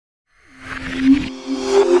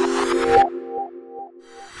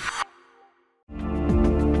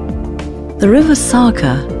The river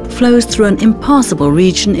Sarka flows through an impassable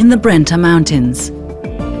region in the Brenta Mountains.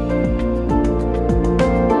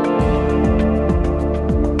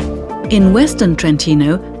 In western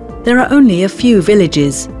Trentino, there are only a few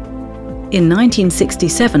villages. In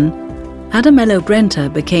 1967,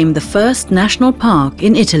 Adamello-Brenta became the first national park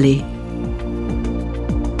in Italy.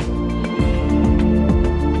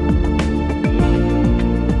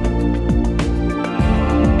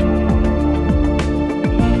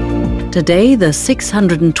 Today, the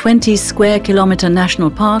 620 square kilometre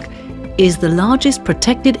national park is the largest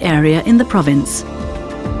protected area in the province.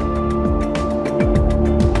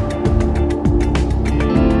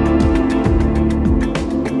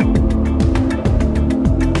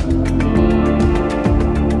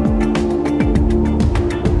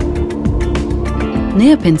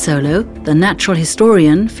 Near Pinzolo, the natural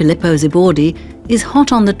historian Filippo Zibordi is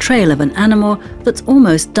hot on the trail of an animal that's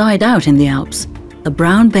almost died out in the Alps, the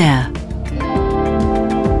brown bear.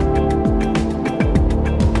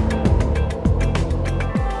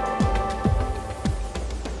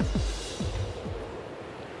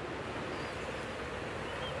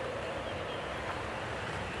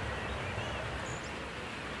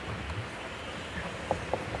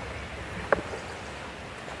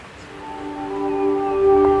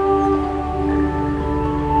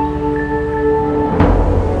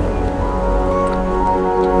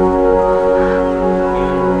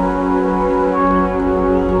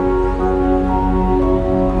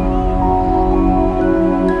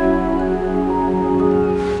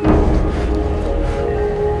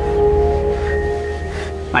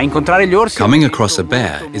 Coming across a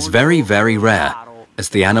bear is very, very rare, as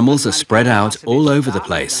the animals are spread out all over the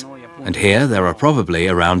place. And here there are probably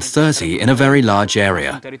around 30 in a very large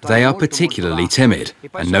area. They are particularly timid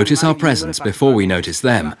and notice our presence before we notice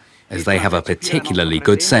them, as they have a particularly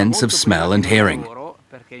good sense of smell and hearing.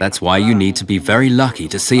 That's why you need to be very lucky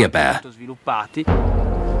to see a bear.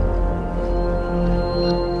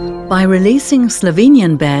 By releasing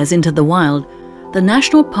Slovenian bears into the wild, the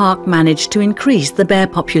national park managed to increase the bear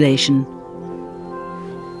population.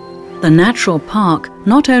 The natural park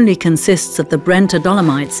not only consists of the Brenta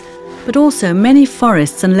Dolomites, but also many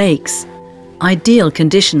forests and lakes, ideal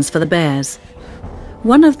conditions for the bears.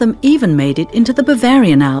 One of them even made it into the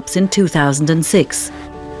Bavarian Alps in 2006.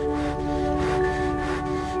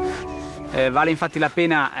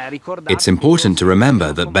 It's important to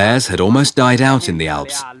remember that bears had almost died out in the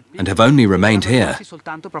Alps and have only remained here.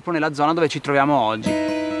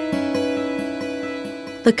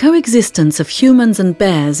 The coexistence of humans and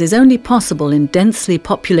bears is only possible in densely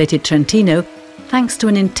populated Trentino thanks to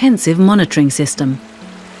an intensive monitoring system.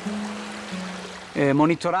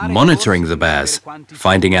 Monitoring the bears,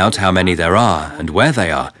 finding out how many there are and where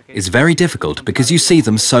they are, is very difficult because you see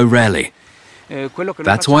them so rarely.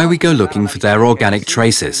 That's why we go looking for their organic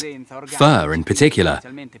traces, fur in particular,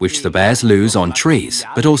 which the bears lose on trees,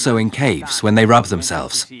 but also in caves when they rub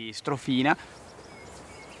themselves.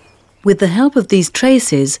 With the help of these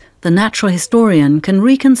traces, the natural historian can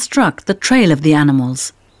reconstruct the trail of the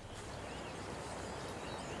animals.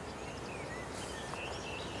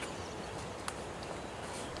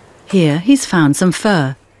 Here he's found some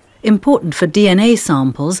fur, important for DNA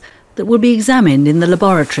samples that will be examined in the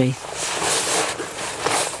laboratory.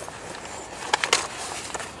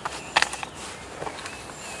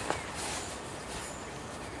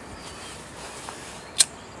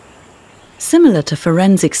 Similar to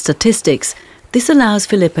forensic statistics, this allows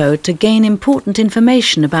Filippo to gain important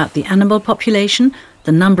information about the animal population,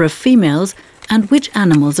 the number of females, and which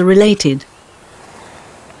animals are related.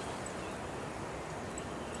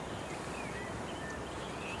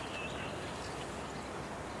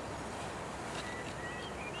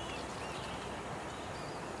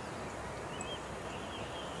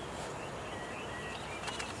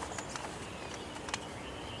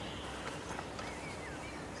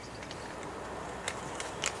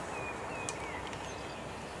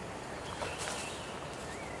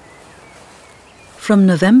 From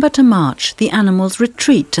November to March, the animals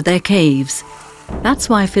retreat to their caves. That's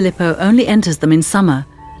why Filippo only enters them in summer.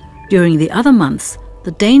 During the other months,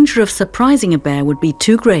 the danger of surprising a bear would be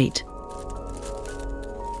too great.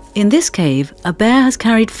 In this cave, a bear has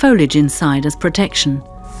carried foliage inside as protection.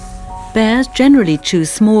 Bears generally choose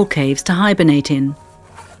small caves to hibernate in.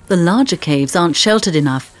 The larger caves aren't sheltered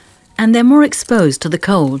enough, and they're more exposed to the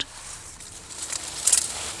cold.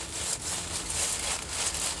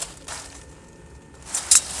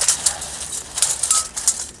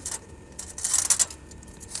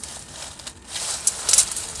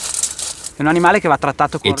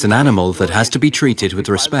 It's an animal that has to be treated with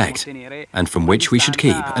respect, and from which we should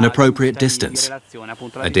keep an appropriate distance,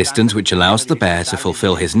 a distance which allows the bear to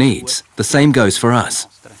fulfill his needs. The same goes for us.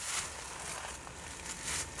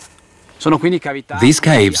 These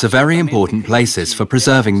caves are very important places for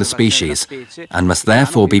preserving the species and must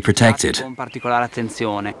therefore be protected.